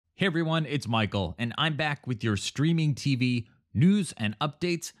Hey everyone, it's Michael, and I'm back with your streaming TV news and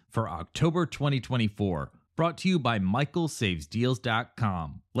updates for October 2024, brought to you by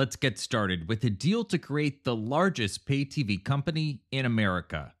michaelsavesdeals.com. Let's get started with a deal to create the largest pay TV company in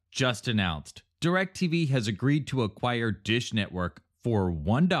America. Just announced, DirecTV has agreed to acquire Dish Network for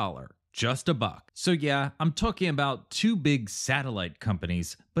 $1. Just a buck. So yeah, I'm talking about two big satellite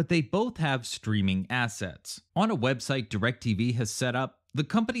companies, but they both have streaming assets. On a website DirecTV has set up, the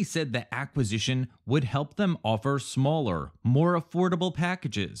company said the acquisition would help them offer smaller, more affordable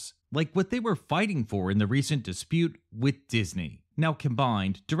packages, like what they were fighting for in the recent dispute with Disney. Now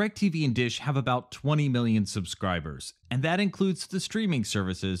combined, DirecTV and Dish have about 20 million subscribers, and that includes the streaming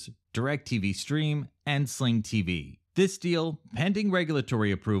services DirecTV Stream and Sling TV. This deal, pending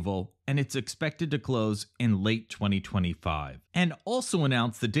regulatory approval, and it's expected to close in late 2025. And also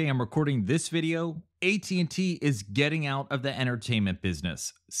announced the day I'm recording this video, AT&T is getting out of the entertainment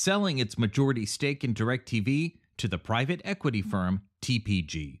business, selling its majority stake in DirecTV to the private equity firm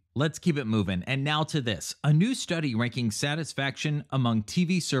TPG. Let's keep it moving, and now to this, a new study ranking satisfaction among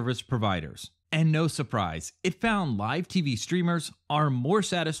TV service providers. And no surprise, it found live TV streamers are more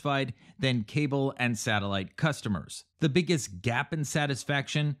satisfied than cable and satellite customers. The biggest gap in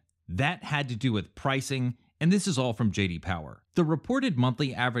satisfaction, that had to do with pricing, and this is all from JD Power. The reported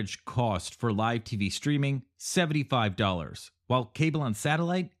monthly average cost for live TV streaming, $75, while cable and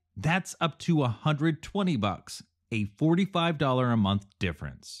satellite, that's up to $120, a $45 a month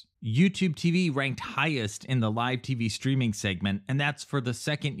difference. YouTube TV ranked highest in the live TV streaming segment, and that's for the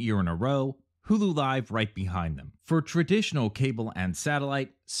second year in a row. Hulu Live right behind them. For traditional cable and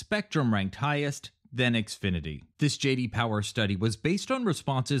satellite, Spectrum ranked highest, then Xfinity. This JD Power study was based on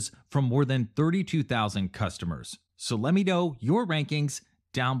responses from more than 32,000 customers. So let me know your rankings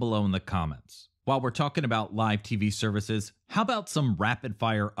down below in the comments. While we're talking about live TV services, how about some rapid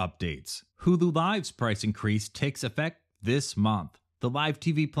fire updates? Hulu Live's price increase takes effect this month. The live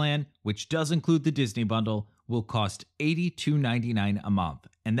TV plan, which does include the Disney bundle, will cost $82.99 a month,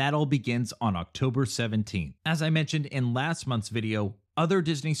 and that all begins on October 17th. As I mentioned in last month's video, other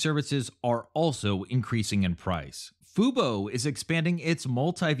Disney services are also increasing in price. Fubo is expanding its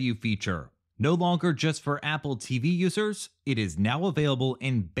multi-view feature. No longer just for Apple TV users, it is now available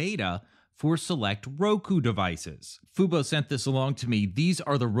in beta for select Roku devices. Fubo sent this along to me. These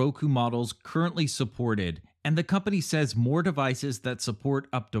are the Roku models currently supported, and the company says more devices that support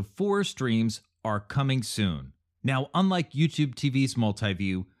up to 4 streams are coming soon. Now, unlike YouTube TV's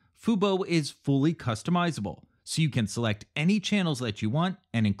multi-view, Fubo is fully customizable, so you can select any channels that you want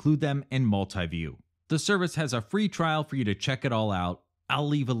and include them in multi-view. The service has a free trial for you to check it all out. I'll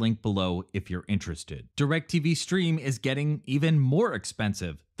leave a link below if you're interested. DirecTV Stream is getting even more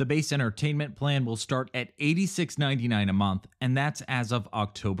expensive. The base entertainment plan will start at $86.99 a month, and that's as of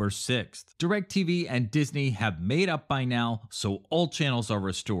October 6th. DirecTV and Disney have made up by now, so all channels are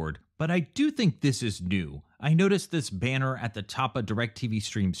restored. But I do think this is new. I noticed this banner at the top of DirecTV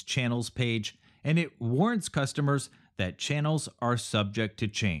Stream's channels page, and it warns customers that channels are subject to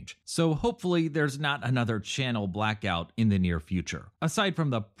change. So hopefully there's not another channel blackout in the near future. Aside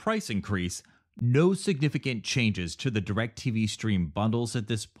from the price increase, no significant changes to the DirecTV Stream bundles at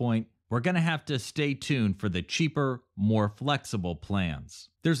this point. We're gonna have to stay tuned for the cheaper, more flexible plans.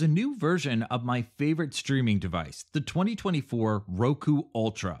 There's a new version of my favorite streaming device, the 2024 Roku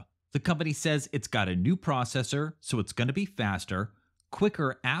Ultra. The company says it's got a new processor, so it's going to be faster,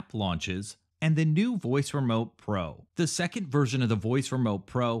 quicker app launches, and the new Voice Remote Pro. The second version of the Voice Remote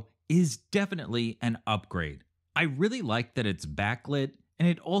Pro is definitely an upgrade. I really like that it's backlit, and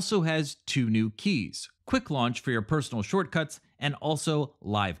it also has 2 new keys: Quick Launch for your personal shortcuts, and also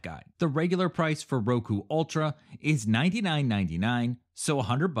Live Guide. The regular price for Roku Ultra is $99.99, so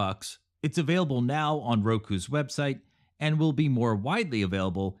 $100. It's available now on Roku's website and will be more widely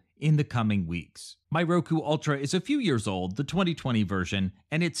available in the coming weeks. My Roku Ultra is a few years old, the 2020 version,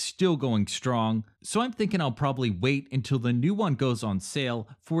 and it's still going strong, so I'm thinking I'll probably wait until the new one goes on sale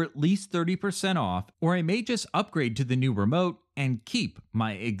for at least 30% off, or I may just upgrade to the new remote and keep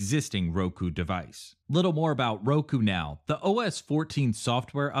my existing Roku device. Little more about Roku now. The OS 14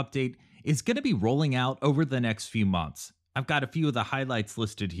 software update is going to be rolling out over the next few months. I've got a few of the highlights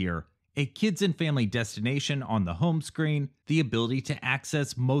listed here. A kids and family destination on the home screen, the ability to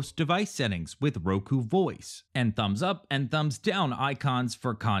access most device settings with Roku Voice, and thumbs up and thumbs down icons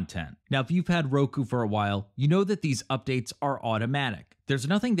for content. Now, if you've had Roku for a while, you know that these updates are automatic. There's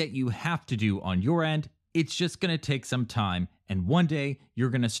nothing that you have to do on your end. It's just going to take some time, and one day you're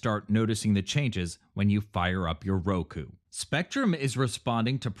going to start noticing the changes when you fire up your Roku. Spectrum is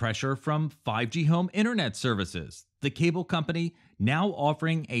responding to pressure from 5G home internet services. The cable company now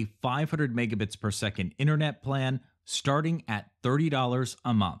offering a 500 megabits per second internet plan starting at $30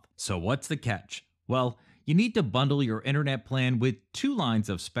 a month. So what's the catch? Well, you need to bundle your internet plan with 2 lines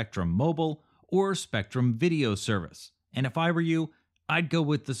of Spectrum Mobile or Spectrum Video service. And if I were you, I'd go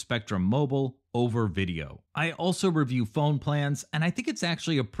with the Spectrum Mobile over video. I also review phone plans, and I think it's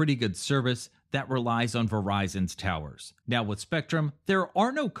actually a pretty good service that relies on Verizon's towers. Now with Spectrum, there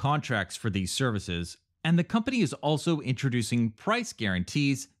are no contracts for these services, and the company is also introducing price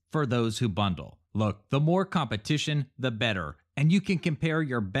guarantees for those who bundle. Look, the more competition, the better, and you can compare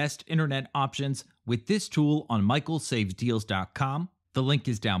your best internet options with this tool on michaelsavesdeals.com. The link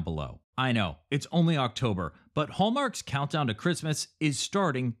is down below. I know, it's only October, but Hallmark's countdown to Christmas is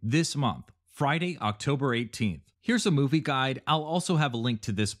starting this month, Friday, October 18th. Here's a movie guide. I'll also have a link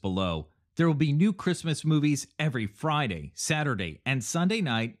to this below. There will be new Christmas movies every Friday, Saturday, and Sunday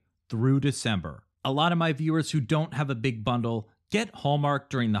night through December. A lot of my viewers who don't have a big bundle get Hallmark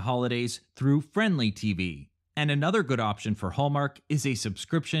during the holidays through Friendly TV. And another good option for Hallmark is a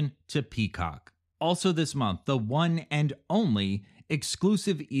subscription to Peacock. Also this month, the one and only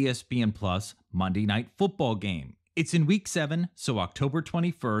exclusive ESPN Plus Monday Night Football game. It's in Week 7, so October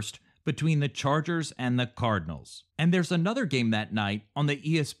 21st, between the Chargers and the Cardinals. And there's another game that night on the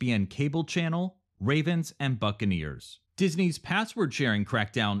ESPN cable channel, Ravens and Buccaneers. Disney's password sharing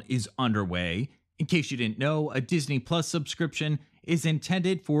crackdown is underway. In case you didn't know, a Disney Plus subscription is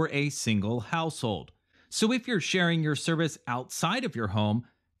intended for a single household. So if you're sharing your service outside of your home,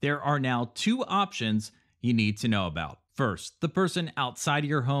 there are now 2 options you need to know about. First, the person outside of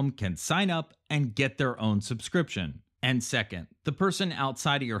your home can sign up and get their own subscription. And second, the person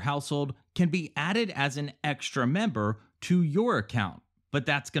outside of your household can be added as an extra member to your account. But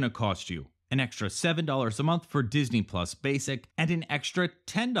that's going to cost you an extra $7 a month for Disney Plus Basic and an extra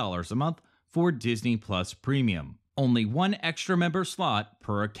 $10 a month for Disney Plus Premium. Only 1 extra member slot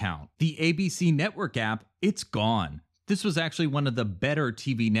per account. The ABC Network app, it's gone. This was actually one of the better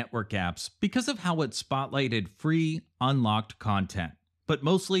TV network apps because of how it spotlighted free, unlocked content. But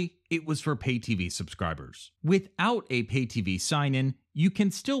mostly, it was for pay TV subscribers. Without a pay TV sign-in, you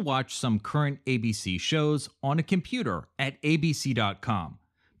can still watch some current ABC shows on a computer at abc.com.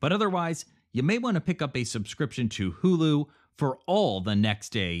 But otherwise, you may want to pick up a subscription to Hulu for all the next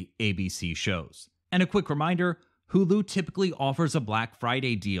day ABC shows. And a quick reminder, Hulu typically offers a Black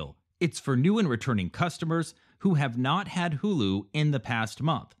Friday deal. It's for new and returning customers who have not had Hulu in the past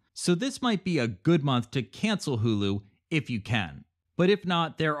month. So this might be a good month to cancel Hulu if you can. But if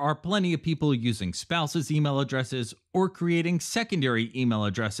not, there are plenty of people using spouses' email addresses or creating secondary email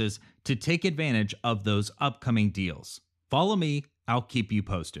addresses to take advantage of those upcoming deals. Follow me, I'll keep you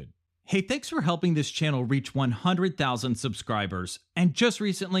posted. Hey, thanks for helping this channel reach 100,000 subscribers. And just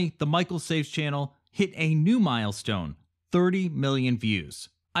recently, the Michael Saves channel hit a new milestone, 30 million views.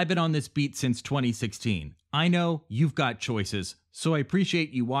 I've been on this beat since 2016. I know you've got choices, so I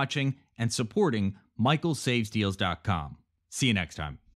appreciate you watching and supporting michaelsavesdeals.com. See you next time.